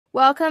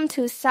Welcome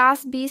to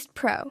Saas Beast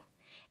Pro.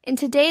 In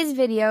today's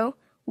video,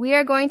 we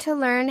are going to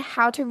learn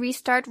how to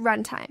restart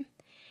Runtime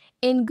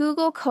in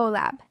Google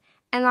Colab,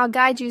 and I'll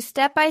guide you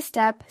step by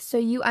step so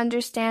you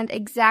understand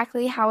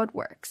exactly how it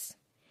works.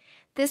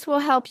 This will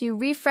help you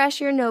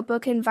refresh your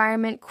notebook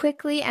environment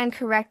quickly and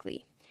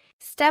correctly.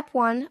 Step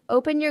 1,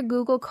 open your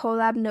Google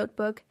Colab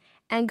notebook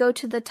and go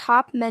to the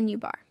top menu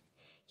bar.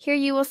 Here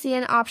you will see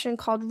an option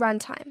called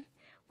Runtime,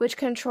 which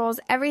controls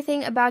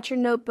everything about your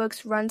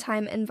notebook's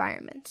runtime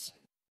environment.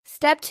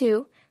 Step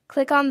 2,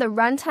 click on the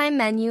Runtime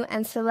menu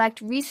and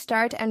select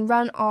Restart and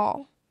Run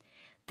All.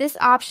 This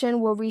option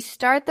will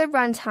restart the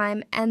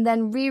runtime and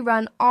then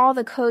rerun all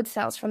the code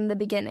cells from the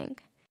beginning.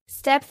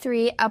 Step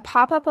 3, a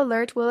pop-up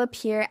alert will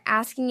appear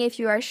asking if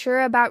you are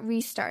sure about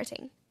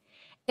restarting.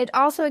 It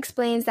also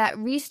explains that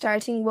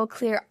restarting will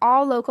clear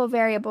all local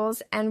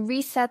variables and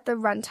reset the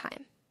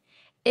runtime.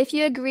 If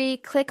you agree,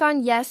 click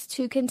on Yes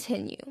to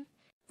continue.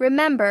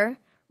 Remember,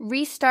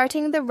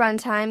 restarting the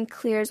runtime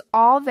clears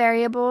all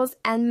variables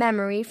and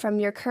memory from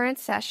your current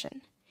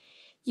session.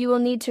 You will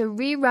need to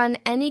rerun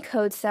any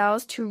code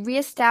cells to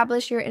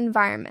reestablish your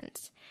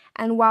environment,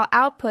 and while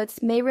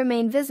outputs may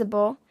remain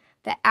visible,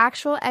 the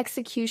actual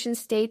execution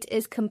state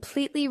is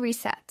completely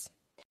reset.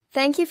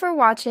 Thank you for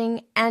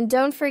watching, and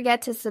don't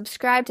forget to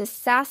subscribe to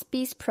Saas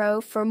Beast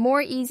Pro for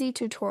more easy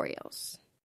tutorials.